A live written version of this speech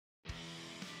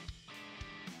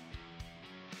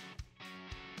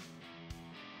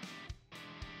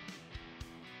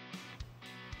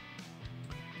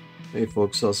Hey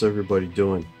folks, how's everybody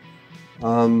doing?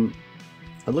 I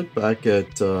look back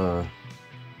at a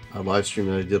live stream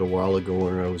that I did a while ago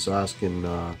where I was asking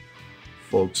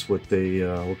folks what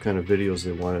kind of videos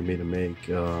they wanted me to make,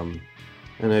 and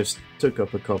I took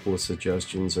up a couple of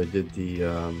suggestions. I did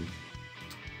the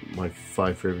my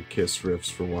 5 favorite Kiss riffs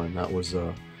for one. That was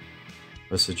a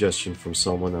suggestion from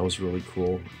someone that was really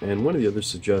cool, and one of the other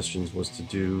suggestions was to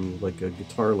do like a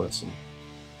guitar lesson.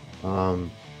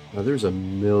 Now there's a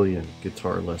million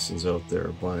guitar lessons out there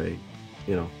by,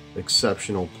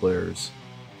 exceptional players,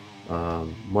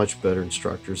 much better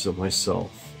instructors than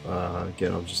myself.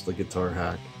 Again, I'm just a guitar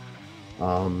hack.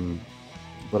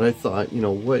 But I thought,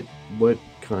 what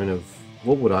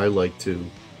would I like to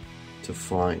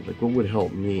find? Like, what would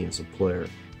help me as a player?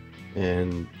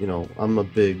 And, I'm a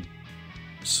big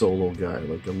solo guy,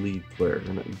 like a lead player.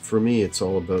 And for me, it's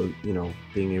all about,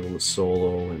 being able to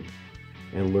solo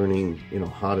and learning,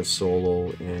 how to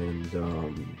solo and,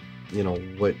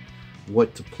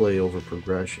 what to play over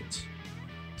progressions.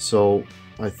 So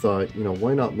I thought,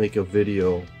 why not make a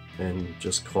video and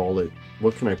just call it,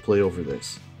 what can I play over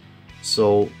this?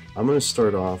 So I'm going to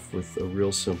start off with a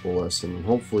real simple lesson, and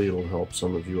hopefully it'll help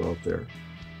some of you out there.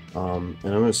 And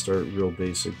I'm going to start real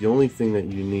basic. The only thing that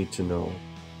you need to know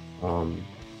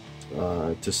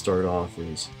to start off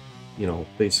is,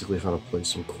 basically how to play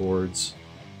some chords.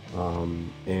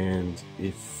 And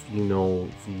if you know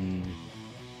the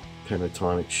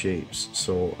pentatonic shapes.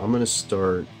 So I'm going to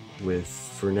start with,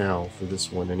 for now, for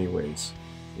this one anyways,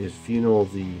 if you know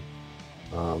the,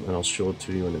 and I'll show it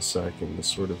to you in a second, the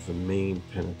sort of the main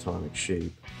pentatonic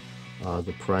shape,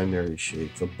 the primary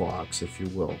shape, the box, if you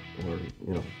will, or,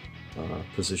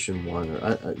 position one,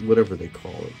 or whatever they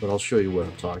call it, but I'll show you what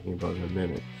I'm talking about in a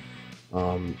minute,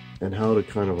 and how to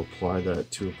kind of apply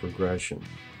that to a progression.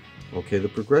 Okay, the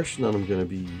progression that I'm going to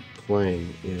be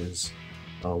playing is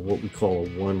what we call a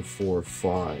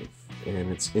 1-4-5,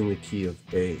 and it's in the key of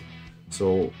A.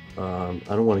 So I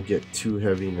don't want to get too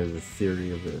heavy into the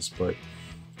theory of this, but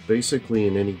basically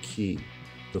in any key,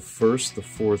 the first, the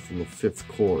fourth, and the fifth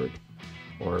chord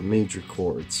are major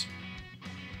chords.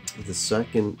 The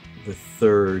second, the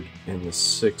third, and the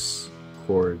sixth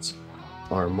chords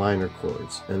are minor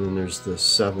chords, and then there's the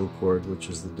seventh chord, which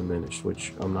is the diminished,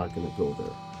 which I'm not going to go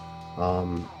there.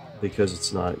 Because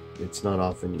it's not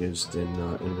often used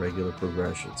in regular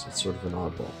progressions. It's sort of an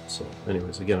oddball. So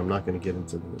anyways, again, I'm not going to get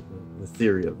into the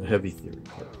theory of the heavy theory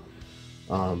part.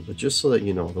 But just so that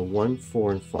you know, the 1,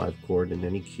 4, and 5 chord in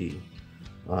any key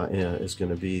is going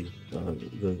to be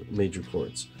the major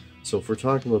chords. So if we're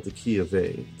talking about the key of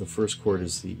A, the first chord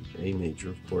is the A major,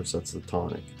 of course, that's the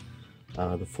tonic.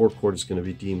 The fourth chord is going to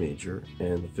be D major,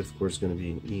 and the fifth chord is going to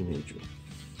be an E major.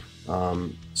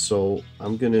 So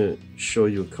I'm going to show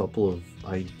you a couple of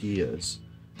ideas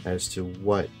as to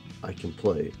what I can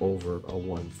play over a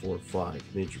 1-4-5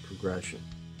 major progression,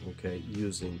 okay,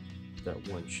 using that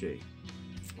one shape.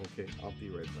 Okay, I'll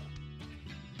be right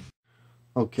back.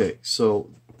 Okay, so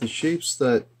the shapes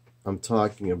that I'm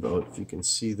talking about, if you can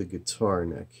see the guitar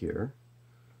neck here,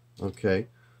 okay,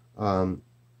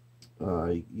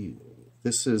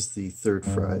 this is the 3rd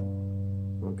fret.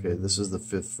 Okay, this is the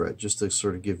 5th fret, just to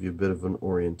sort of give you a bit of an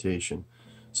orientation.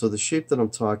 So the shape that I'm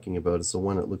talking about is the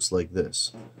one that looks like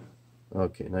this.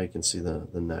 Okay, now you can see the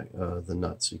neck, the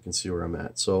nut, so you can see where I'm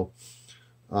at. So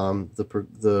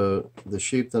the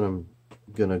shape that I'm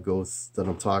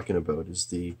talking about is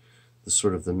the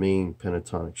sort of the main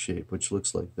pentatonic shape, which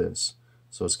looks like this.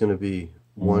 So it's going to be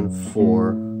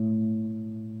 1-4,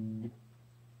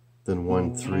 then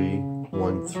 1-3,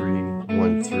 1-3,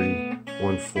 1-3.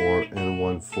 1-4 and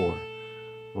 1-4.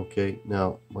 Okay,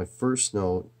 now my first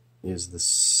note is the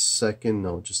second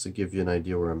note, just to give you an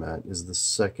idea where I'm at, is the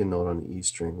second note on the E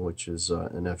string, which is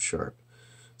an F sharp.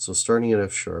 So starting at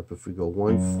F sharp, if we go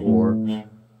 1-4,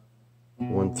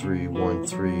 1-3,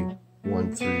 1-3,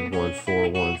 1-3,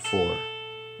 1-4, 1-4.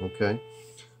 Okay,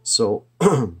 so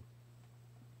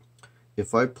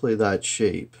if I play that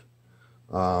shape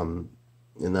in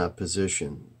that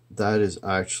position, that is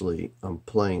actually, I'm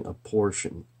playing a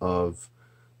portion of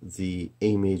the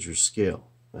A major scale.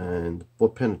 And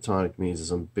what pentatonic means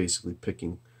is I'm basically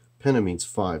picking, penta means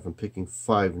 5, I'm picking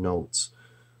 5 notes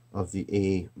of the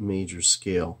A major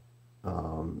scale.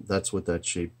 That's what that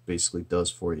shape basically does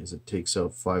for you, is it takes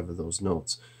out 5 of those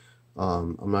notes.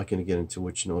 I'm not going to get into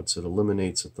which notes it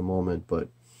eliminates at the moment, but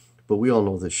we all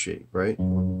know this shape, right?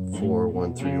 1-4,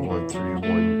 1-3,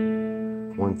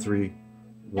 1-3, 1-3,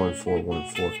 1-4,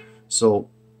 1-4. So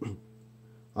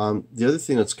the other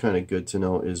thing that's kind of good to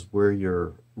know is where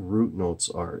your root notes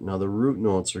are. Now the root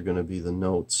notes are going to be the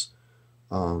notes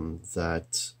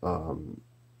that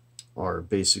are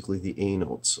basically the A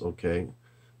notes, okay,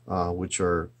 which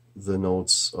are the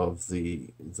notes of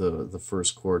the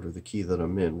first chord or the key that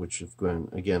I'm in, which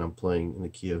again I'm playing in the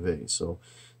key of A. So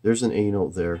there's an A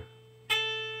note there,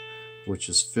 which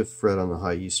is 5th fret on the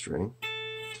high E string.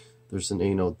 There's an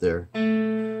A note there,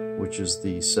 which is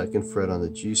the 2nd fret on the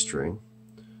G string,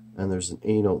 and there's an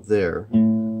A note there,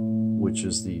 which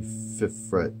is the 5th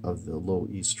fret of the low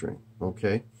E string.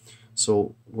 Okay,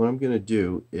 so what I'm going to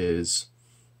do is,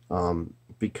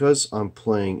 because I'm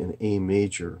playing an A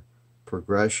major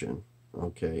progression,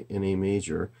 okay, in A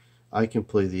major, I can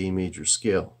play the A major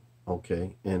scale,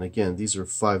 okay, and again, these are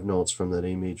 5 notes from that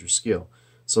A major scale.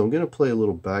 So I'm going to play a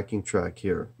little backing track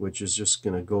here, which is just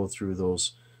going to go through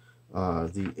those,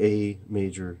 the A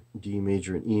major, D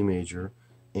major, and E major,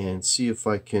 and see if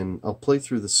I can, I'll play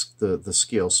through the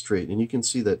scale straight, and you can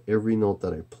see that every note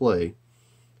that I play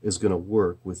is going to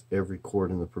work with every chord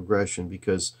in the progression,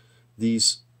 because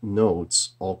these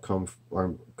notes all come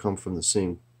from the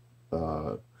same,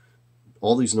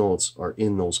 all these notes are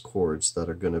in those chords that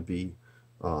are going to be,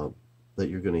 that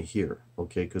you're going to hear,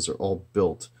 okay, because they're all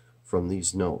built from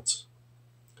these notes.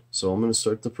 So I'm going to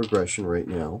start the progression right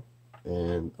now,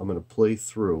 and I'm going to play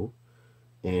through,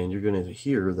 and you're going to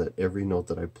hear that every note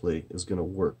that I play is going to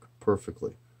work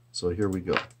perfectly. So here we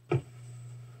go.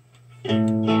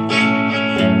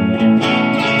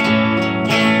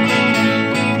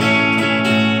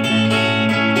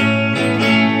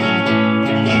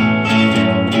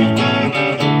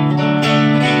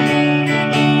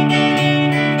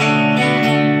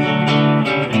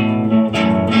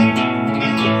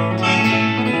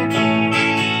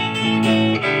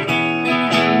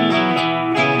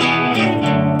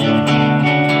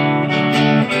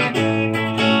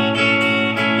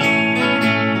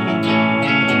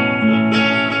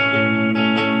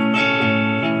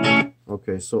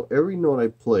 Okay, so every note I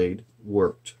played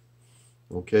worked,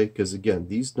 okay, because again,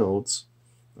 these notes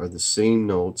are the same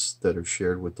notes that are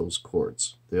shared with those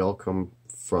chords. They all come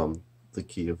from the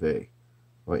key of A,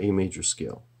 or A major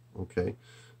scale, okay.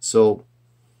 So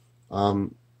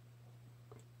now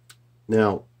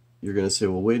you're going to say,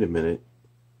 well, wait a minute,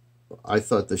 I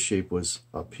thought the shape was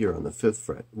up here on the 5th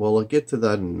fret. Well, I'll get to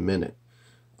that in a minute,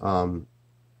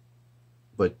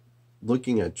 but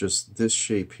looking at just this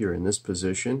shape here in this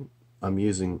position, I'm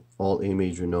using all A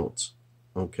major notes,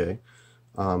 okay.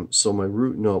 So my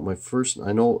root note, my first,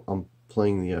 I know I'm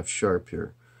playing the F sharp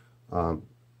here,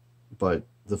 but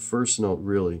the first note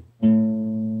really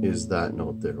is that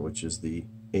note there, which is the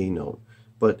A note.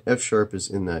 But F sharp is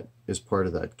part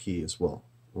of that key as well.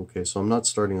 Okay, so I'm not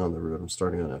starting on the root, I'm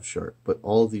starting on F sharp. But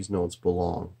all of these notes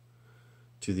belong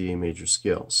to the A major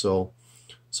scale. So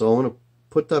I want to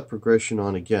put that progression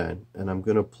on again, and I'm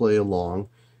going to play along,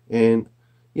 and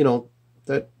you know,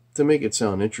 that to make it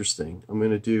sound interesting, I'm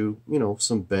going to do, you know,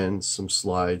 some bends, some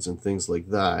slides, and things like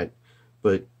that.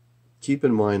 But keep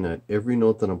in mind that every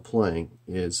note that I'm playing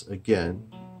is,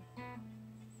 again,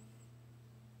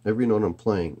 every note I'm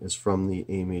playing is from the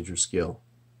A major scale.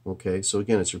 Okay, so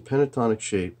again, it's your pentatonic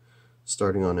shape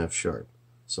starting on F sharp.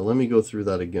 So let me go through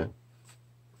that again,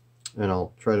 and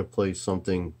I'll try to play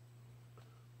something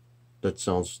that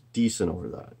sounds decent over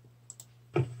that.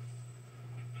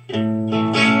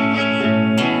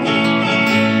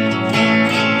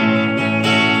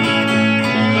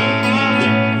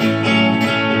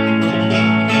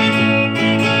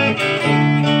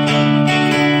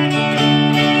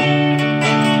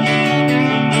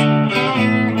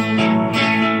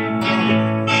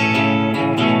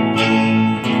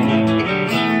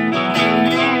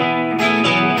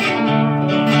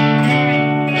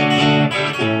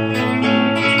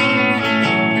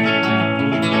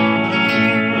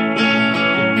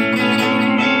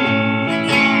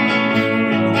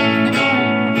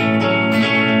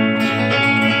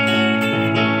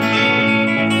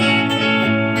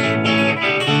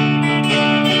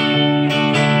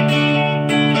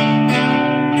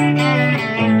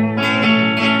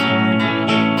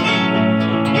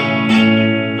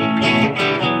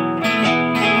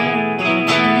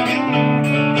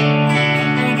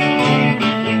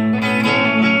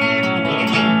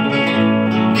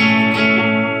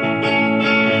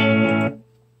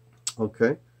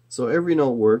 Okay, so every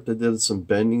note worked. I did some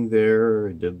bending there.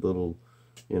 I did little,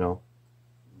 you know,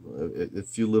 a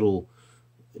few little,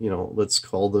 you know, let's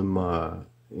call them,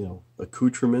 you know,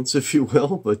 accoutrements, if you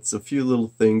will, but it's a few little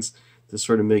things to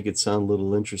sort of make it sound a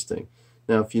little interesting.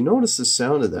 Now, if you notice the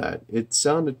sound of that, it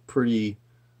sounded pretty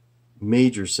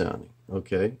major sounding,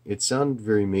 okay? It sounded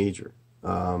very major.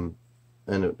 And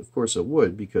of course it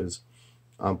would, because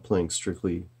I'm playing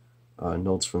strictly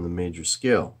notes from the major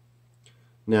scale.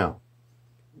 Now,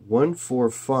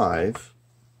 1-4-5. Let me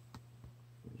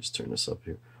just turn this up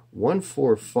here.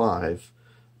 1-4-5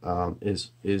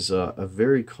 is a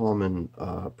very common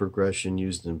progression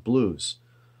used in blues.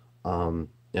 And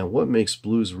what makes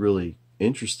blues really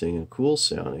interesting and cool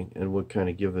sounding, and what kind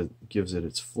of gives it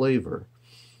its flavor,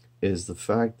 is the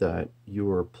fact that you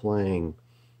are playing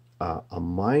a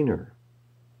minor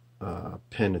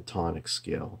pentatonic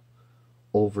scale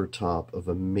over top of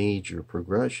a major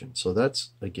progression. So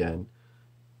that's, again,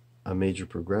 a major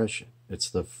progression. It's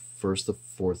the first, the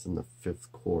fourth, and the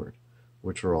fifth chord,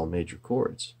 which are all major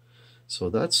chords. So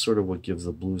that's sort of what gives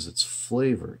the blues its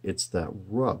flavor. It's that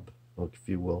rub, if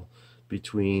you will,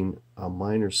 between a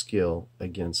minor scale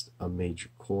against a major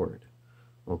chord.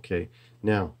 Okay,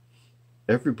 now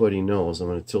everybody knows, I'm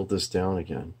going to tilt this down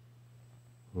again.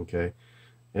 Okay,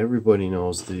 everybody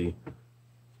knows the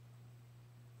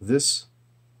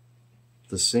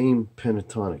same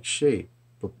pentatonic shape,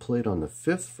 but played on the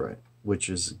 5th fret, which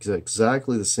is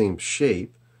exactly the same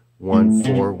shape: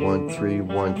 1-4, 1-3,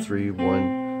 1-3,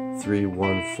 1-3,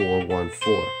 1-4,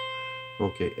 1-4.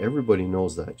 Okay, everybody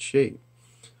knows that shape,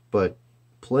 but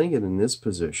playing it in this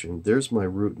position, there's my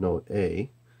root note A.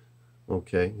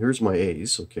 Okay, here's my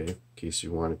A's, okay, in case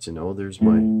you wanted to know. There's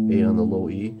my A on the low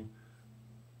E.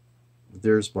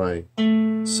 There's my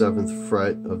 7th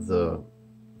fret of the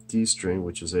D string,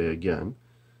 which is A again.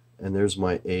 And there's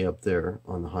my A up there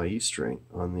on the high E string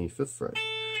on the 5th fret.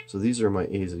 So these are my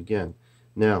A's again.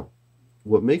 Now,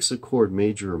 what makes a chord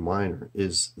major or minor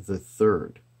is the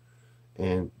 3rd.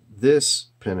 And this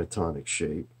pentatonic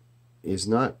shape is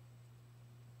not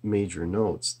major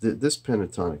notes. This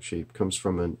pentatonic shape comes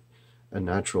from a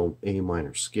natural A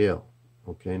minor scale.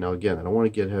 Okay, now again, I don't want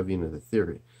to get heavy into the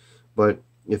theory, but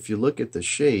if you look at the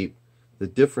shape, the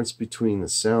difference between the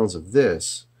sounds of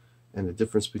this and the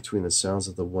difference between the sounds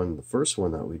of the first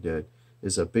one that we did,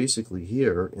 is that basically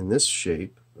here in this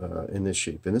shape, in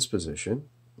this position,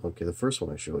 okay, the first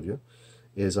one I showed you,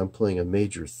 is I'm playing a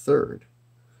major 3rd.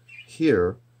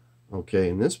 Here, okay,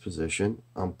 in this position,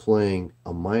 I'm playing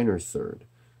a minor 3rd.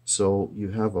 So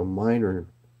you have a minor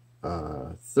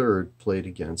 3rd played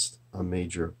against a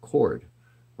major chord.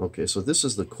 Okay, so this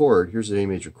is the chord. Here's the A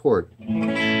major chord.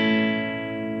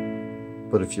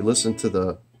 But if you listen to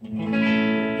the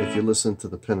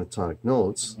pentatonic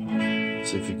notes,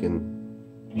 see if you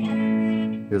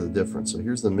can hear the difference. So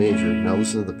here's the major. Now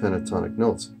listen to the pentatonic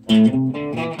notes.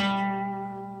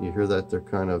 You hear that they're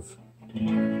kind of,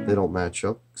 they don't match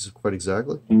up quite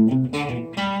exactly.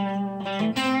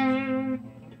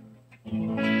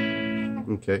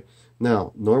 Okay,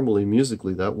 now normally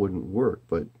musically that wouldn't work,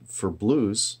 but for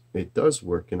blues it does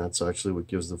work, and that's actually what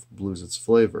gives the blues its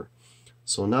flavor.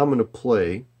 So now I'm going to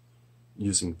play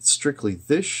using strictly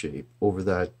this shape over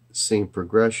that same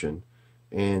progression,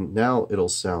 and now it'll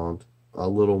sound a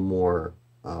little more,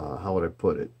 how would I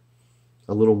put it,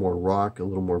 a little more rock, a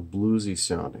little more bluesy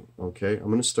sounding. Okay, I'm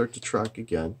going to start the track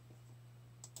again.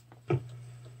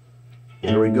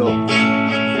 Here we go.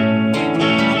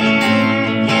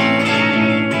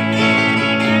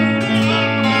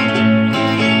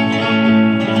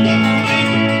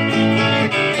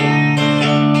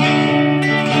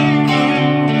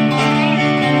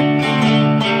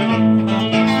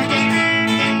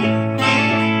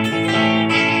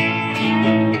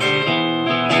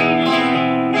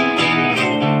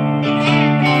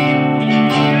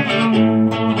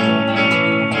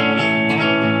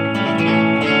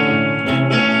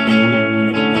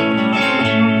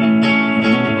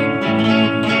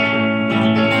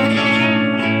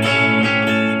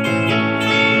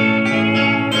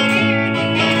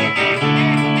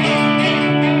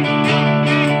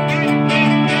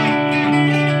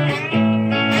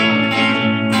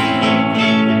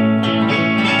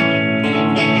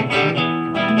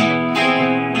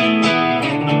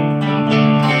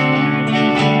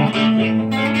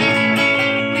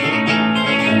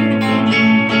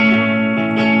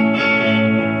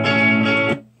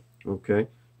 Okay,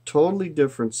 totally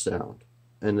different sound,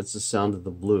 and it's the sound of the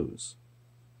blues.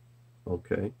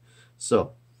 Okay,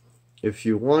 so if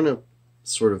you want to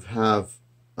sort of have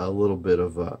a little bit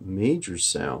of a major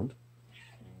sound,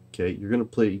 okay, you can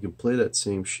play that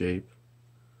same shape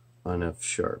on F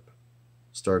sharp,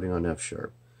 starting on F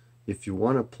sharp. If you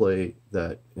want to play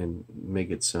that and make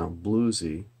it sound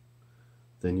bluesy,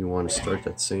 then you want to start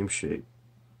that same shape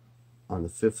on the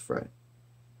 5th fret.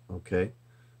 Okay,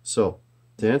 so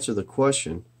to answer the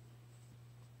question,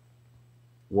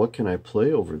 what can I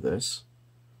play over this?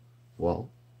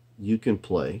 Well, you can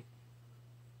play.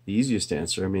 The easiest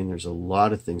answer, I mean, there's a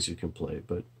lot of things you can play,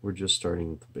 but we're just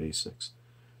starting with the basics.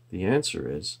 The answer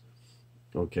is,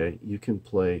 okay, you can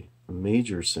play a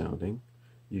major sounding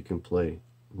you can play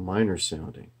minor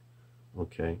sounding,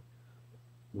 okay,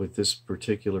 with this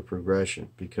particular progression,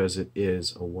 because it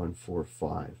is a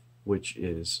 1-4-5, which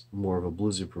is more of a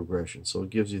bluesy progression. So it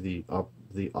gives you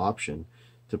the option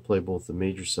to play both the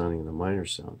major sounding and the minor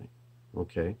sounding.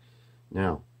 Okay,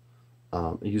 now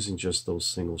using just those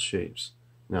single shapes.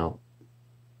 Now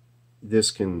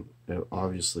this can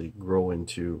obviously grow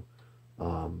into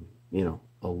you know,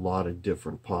 a lot of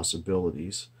different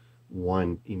possibilities.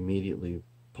 One immediately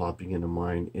popping into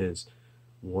mind is,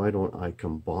 why don't I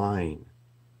combine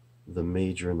the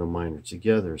major and the minor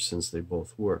together since they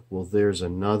both work? Well, there's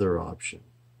another option.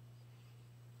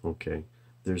 Okay,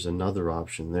 there's another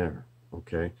option there.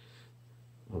 Okay,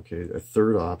 a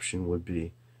third option would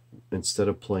be, instead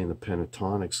of playing the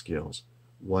pentatonic scales,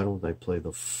 why don't I play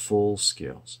the full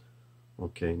scales?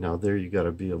 Okay, now there you got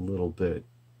to be a little bit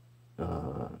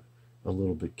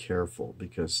careful,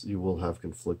 because you will have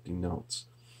conflicting notes.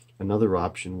 Another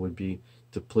option would be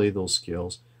to play those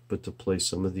scales, but to play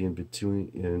some of the in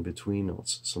between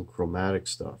notes, some chromatic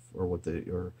stuff,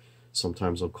 or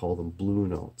sometimes I'll call them blue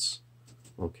notes.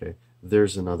 Okay,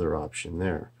 there's another option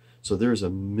there. So there's a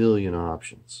million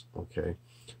options. Okay,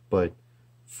 but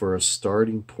for a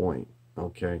starting point,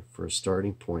 okay,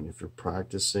 if you're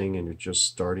practicing and you're just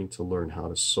starting to learn how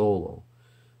to solo,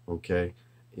 okay,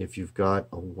 if you've got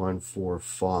a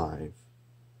 1-4-5,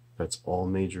 that's all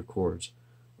major chords,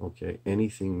 okay,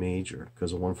 anything major,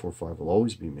 because a 1-4-5 will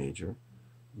always be major,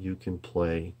 you can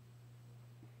play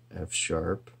F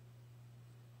sharp,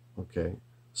 okay,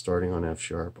 starting on F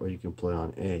sharp, or you can play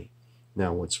on A.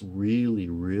 Now what's really,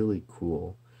 really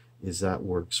cool is that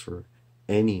works for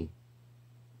any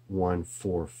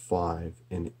 1-4-5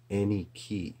 in any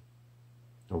key.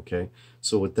 Okay,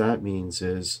 so what that means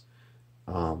is,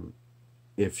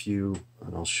 if you,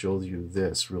 and I'll show you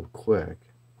this real quick,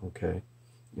 okay,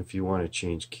 if you want to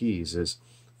change keys, is,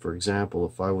 for example,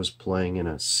 if I was playing in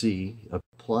a C,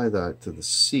 apply that to the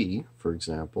C, for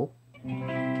example,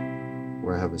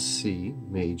 where I have a C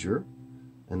major,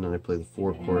 and then I play the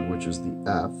 4 chord, which is the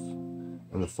F,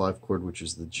 and the 5 chord, which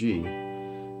is the G.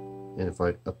 And if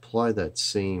I apply that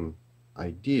same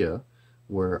idea,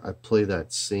 where I play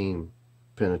that same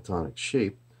pentatonic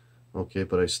shape, okay,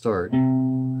 but I start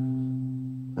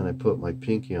and I put my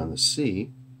pinky on the C,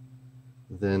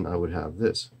 then I would have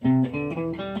this.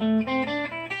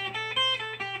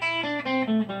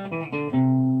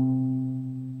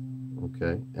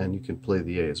 Okay, and you can play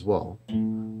the A as well,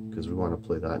 because we want to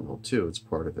play that note too. It's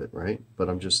part of it, right? But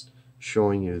I'm just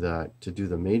showing you that to do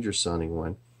the major sounding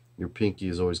one, your pinky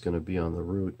is always going to be on the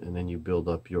root, and then you build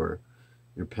up your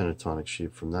pentatonic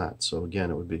shape from that. So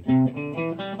again, it would be,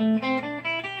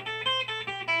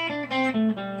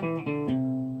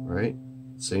 right?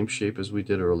 Same shape as we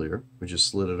did earlier. We just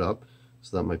slid it up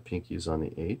so that my pinky is on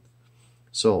the 8th.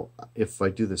 So if I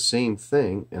do the same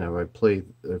thing, and if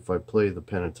I play the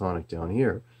pentatonic down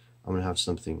here, I'm going to have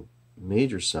something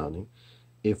major sounding.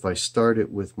 If I start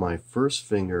it with my first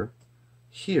finger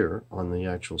here on the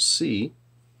actual C,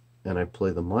 and I play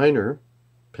the minor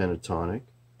pentatonic,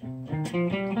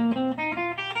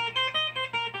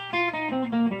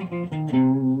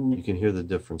 you can hear the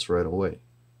difference right away.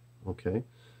 Okay,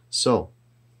 so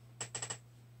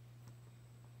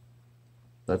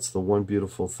that's the one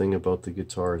beautiful thing about the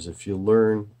guitar, is if you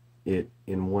learn it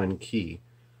in one key,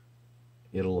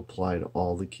 it'll apply to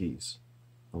all the keys.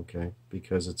 Okay,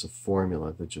 because it's a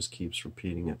formula that just keeps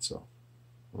repeating itself.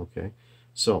 Okay,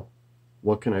 so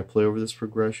what can I play over this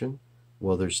progression?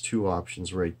 Well, there's 2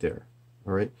 options right there.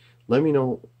 All right, let me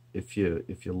know if you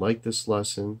like this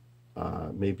lesson.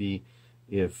 Maybe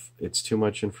if it's too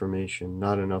much information,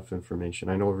 not enough information.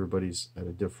 I know everybody's at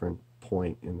a different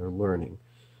point in their learning,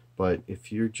 but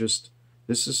if you're just,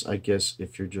 this is, I guess,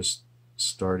 if you're just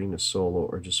starting a solo,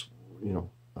 or just, you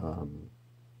know,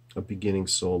 a beginning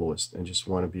soloist and just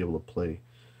want to be able to play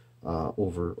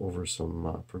over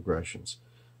some progressions.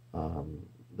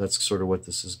 That's sort of what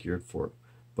this is geared for.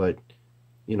 But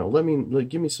you know,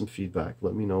 give me some feedback.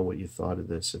 Let me know what you thought of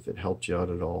this, if it helped you out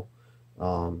at all,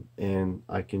 and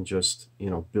I can just, you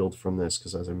know, build from this,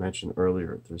 because as I mentioned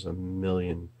earlier, there's a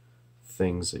million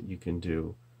things that you can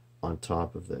do on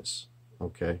top of this.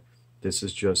 Okay, this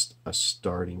is just a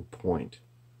starting point.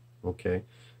 Okay,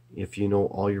 if you know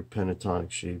all your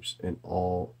pentatonic shapes and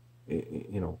all,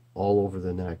 you know, all over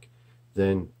the neck,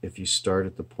 then if you start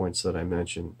at the points that I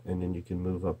mentioned, and then you can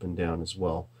move up and down as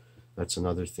well, that's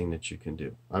another thing that you can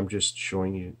do. I'm just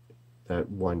showing you that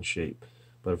one shape,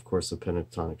 but of course the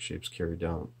pentatonic shapes carry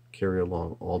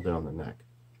along all down the neck.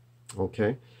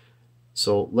 Okay,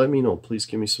 so let me know. Please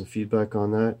give me some feedback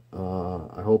on that.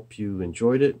 I hope you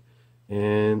enjoyed it,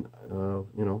 and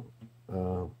you know,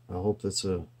 I hope that's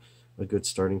a good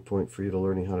starting point for you to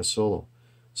learning how to solo.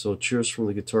 So cheers from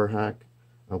the Guitar Hack.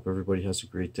 I hope everybody has a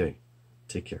great day.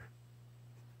 Take care.